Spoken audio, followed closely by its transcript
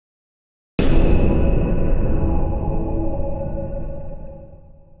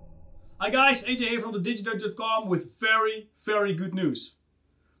Hi guys, AJ here from Dijk.com with very good news.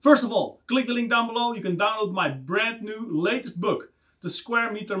 First of all, click the link down below. You can download my brand new latest book, The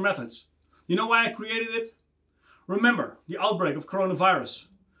Square Meter Methods. You know why I created it? Remember the outbreak of coronavirus.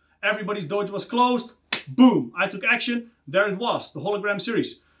 Everybody's dojo was closed. Boom, I took action. There it was, the hologram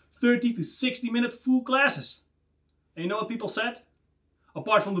series. 30 to 60 minute full classes. And you know what people said?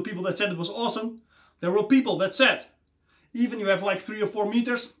 Apart from the people that said it was awesome, there were people that said, even you have like 3 or 4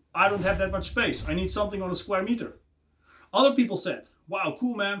 meters, I don't have that much space. I need something on a square meter. Other people said, wow,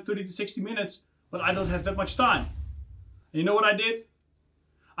 cool man, 30 to 60 minutes, but I don't have that much time. And you know what I did?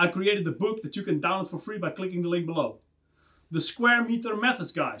 I created the book that you can download for free by clicking the link below. The Square Meter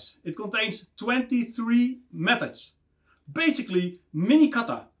Methods, guys. It contains 23 methods. Basically, mini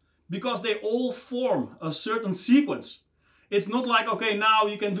kata, because they all form a certain sequence. It's not like, okay, now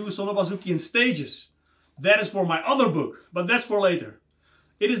you can do sonobazuki in stages. That is for my other book, but that's for later.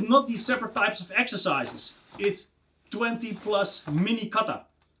 It is not these separate types of exercises. It's 20 plus mini kata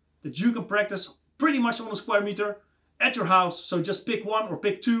that you can practice pretty much on a square meter at your house. So just pick one or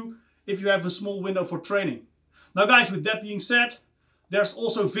pick two if you have a small window for training. Now guys, with that being said, there's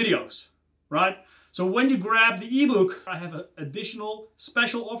also videos, right? So when you grab the ebook, I have an additional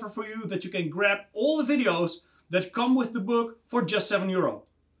special offer for you that you can grab all the videos that come with the book for just €7.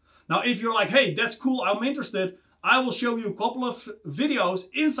 Now if you're like, hey, that's cool, I'm interested, I will show you a couple of videos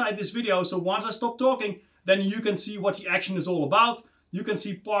inside this video. So once I stop talking, then you can see what the action is all about. You can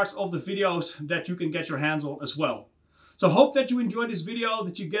see parts of the videos that you can get your hands on as well. So hope that you enjoyed this video,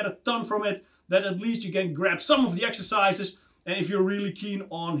 that you get a ton from it, that at least you can grab some of the exercises. And if you're really keen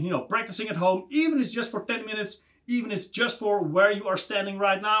on, practicing at home, even if it's just for 10 minutes, even if it's just for where you are standing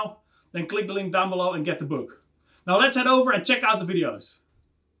right now, then click the link down below and get the book. Now let's head over and check out the videos.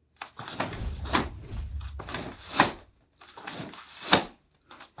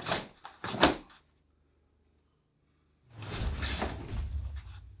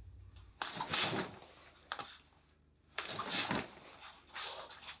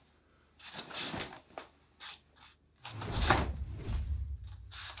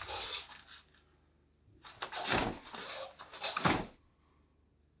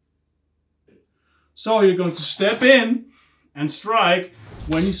 So you're going to step in and strike.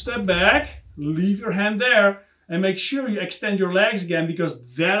 When you step back, leave your hand there and make sure you extend your legs again, because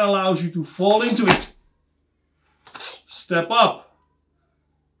that allows you to fall into it. Step up.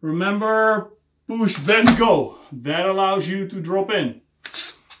 Remember, push, bend, go. That allows you to drop in.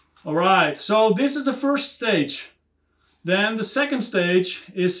 All right, so this is the first stage. Then the second stage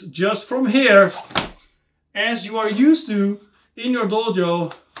is just from here, as you are used to in your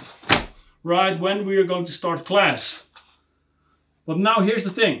dojo, right when we are going to start class. But now here's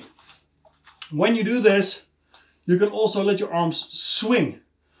the thing. When you do this, you can also let your arms swing.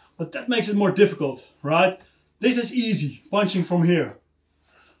 But that makes it more difficult, right? This is easy, punching from here.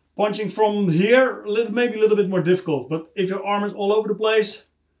 Punching from here, maybe a little bit more difficult. But if your arm is all over the place,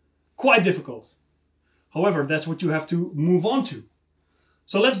 quite difficult. However, that's what you have to move on to.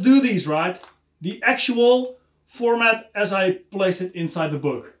 So let's do these, right? The actual format as I placed it inside the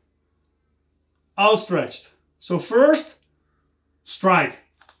book. Outstretched. So first, strike.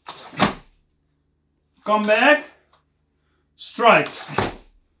 Come back, strike.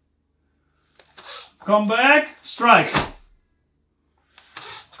 Come back, strike.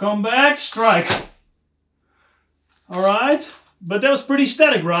 Come back, strike. All right, but that was pretty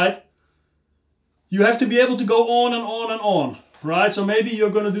static, right? You have to be able to go on and on and on, right? So maybe you're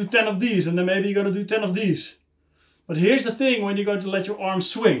going to do 10 of these, and then maybe you're going to do 10 of these. But here's the thing when you're going to let your arms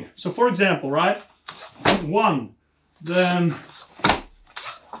swing. So for example, right? 1, then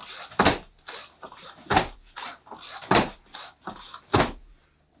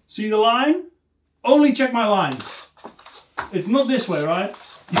see the line? Only check my line. It's not this way, right?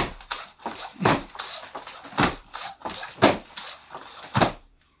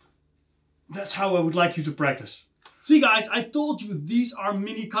 That's how I would like you to practice. See guys, I told you these are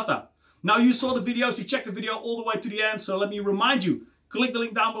mini kata. Now you saw the videos, you checked the video all the way to the end, so let me remind you, click the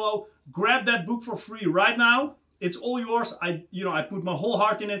link down below, grab that book for free right now. It's all yours. I put my whole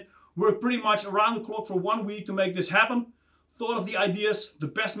heart in it, worked pretty much around the clock for 1 week to make this happen. Thought of the ideas, the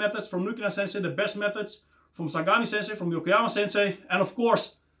best methods from Nukina Sensei, the best methods from Sagami Sensei, from Yokoyama Sensei, and of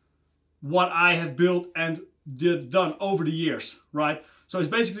course, what I have built and done over the years, right? So it's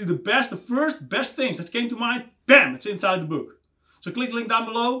basically the first best things that came to mind, bam, it's inside the book. So click the link down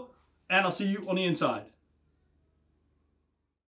below, and I'll see you on the inside.